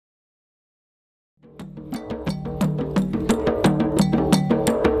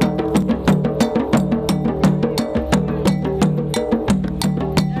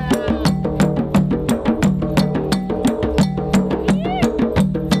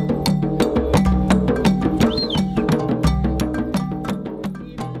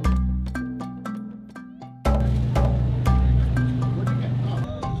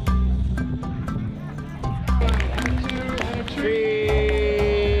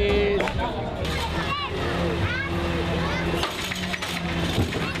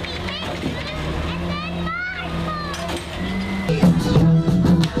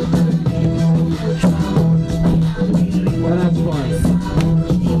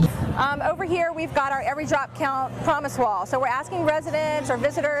here we've got our every drop count promise wall. So we're asking residents or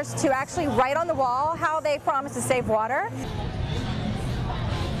visitors to actually write on the wall how they promise to save water.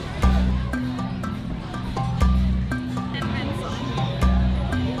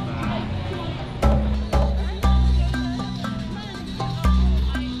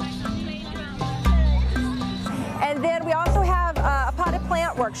 And then we also have a potted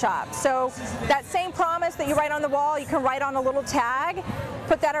plant workshop. So that same promise that you write on the wall, you can write on a little tag,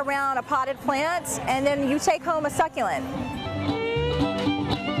 put that around a potted plant, and then you take home a succulent.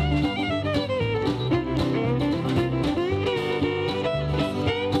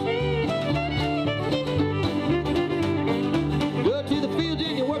 Go to the fields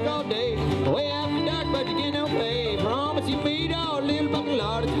and you work all day, way after dark, but you get no pay. Promise you feed all little bucket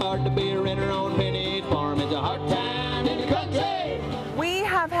lot. It's hard to be a renter on pennies. Farm is a hard time in the country. We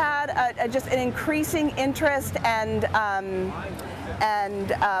have had just an increasing interest and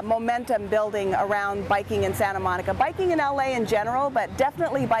momentum building around biking in Santa Monica. Biking in LA in general, but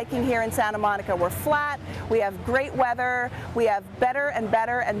definitely biking here in Santa Monica. We're flat, we have great weather, we have better and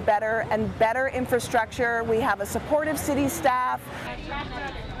better and better and better infrastructure, we have a supportive city staff.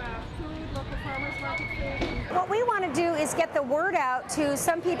 What we want to do is get the word out to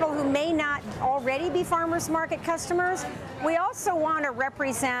some people who may not already be farmers market customers. We also want to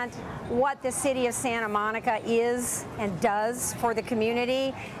represent what the city of Santa Monica is and does for the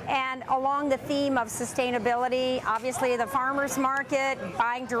community. And along the theme of sustainability, obviously the farmers market,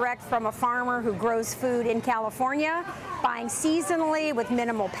 buying direct from a farmer who grows food in California, buying seasonally with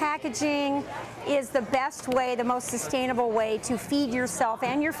minimal packaging is the best way, the most sustainable way to feed yourself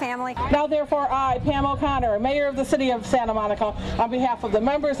and your family. Now therefore I, Pam O'Connor, Mayor of the City of Santa Monica, on behalf of the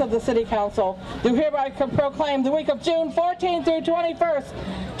members of the City Council, do hereby proclaim the week of June 14th through 21st,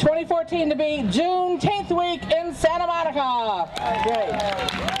 2014 to be Juneteenth week in Santa Monica.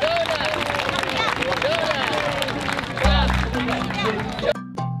 Great.